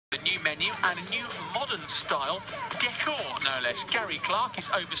a new menu and a new modern style decor, no less. Gary Clark is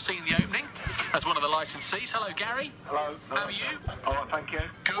overseeing the opening as one of the licensees. Hello, Gary. Hello. How are you? All right, thank you.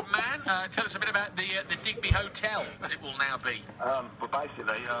 Good man. Tell us a bit about the Digby Hotel, as it will now be. Well,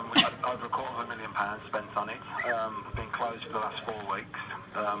 basically, we've had over £250,000 spent on it. We've been closed for the last 4 weeks.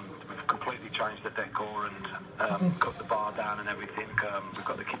 We've completely changed the decor and cut the bar down and everything. We've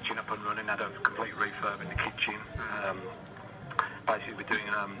got the kitchen up and running, had a complete refurb in the kitchen. Basically, we're doing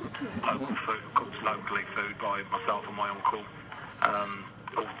local food, cooked locally food by myself and my uncle.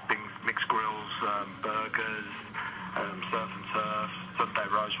 All things, mixed grills, burgers, surf and turf, Sunday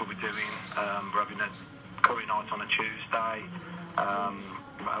roast we'll be doing. We're having a curry night on a Tuesday.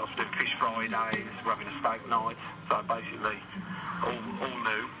 We're also doing fish Fridays. We're having a steak night. So basically, all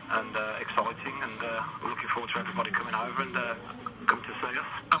new and exciting, and we're looking forward to everybody coming over and come to see us.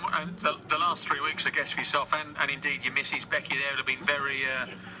 And the last 3 weeks, I guess, for yourself and indeed your missus Becky there would have been very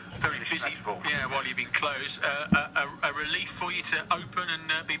busy. Yeah, while you've been closed. A relief for you to open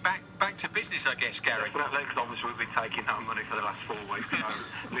and be back to business, I guess, Gary. Definitely, because obviously we've been taking no money for the last 4 weeks. So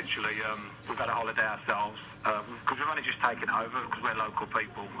literally, we've had a holiday ourselves because we've only just taken it over because we're local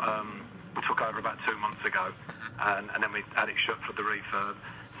people. We took over about 2 months ago, and then we had it shut for the refurb.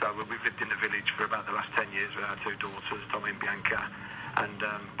 So we've lived in the village for about the last 10 years with our 2 daughters, Tommy and Bianca, and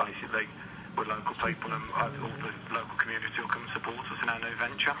basically we're local people, and all the local community will come and support us in our new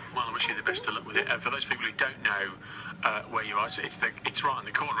venture. Well, I wish you the best of luck with it. For those people who don't know where you are, it's right on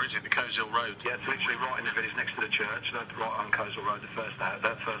the corner, isn't it? The Coleshill Road. Yeah, it's literally right in the village next to the church, right on Coleshill Road, the first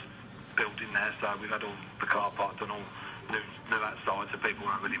building there. So we've had all the car park done, all new outside, so people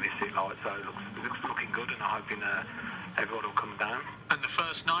won't really miss it. So it looks looking good, and I'm hoping everyone will come down. And the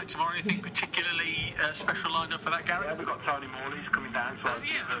first night tomorrow, anything particularly special lined up for that, Gary? Yeah, we've got Tony Morley's coming down. So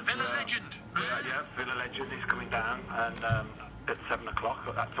Villa legend. Yeah, Villa legend is coming down, and at 7 o'clock,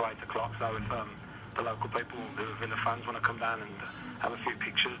 that's to 8 o'clock. So if the local people who are Villa fans want to come down and have a few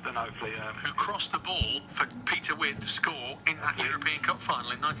pictures, then hopefully... Who crossed the ball for Peter Weir to score in that European Cup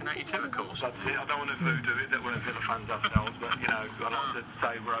final in 1982, of course. That's it. I don't want to voodoo it that we're Villa fans ourselves, but, you know, I like to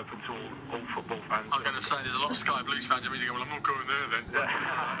say we're open to all football fans. I'm going to say there's a lot of Sky Blues fans who are going, well, I'm not going there then.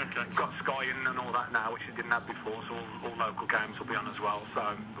 Okay. We've got Sky in and all that now, which we didn't have before, so all local games will be on as well, so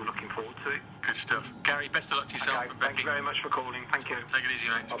we're looking forward to it. Good stuff. Gary, best of luck to yourself and Becky. Thank you very much for calling. Thank you. Take it easy,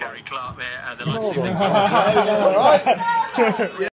 mate. It's Bye-bye. Gary Clark there, the lights.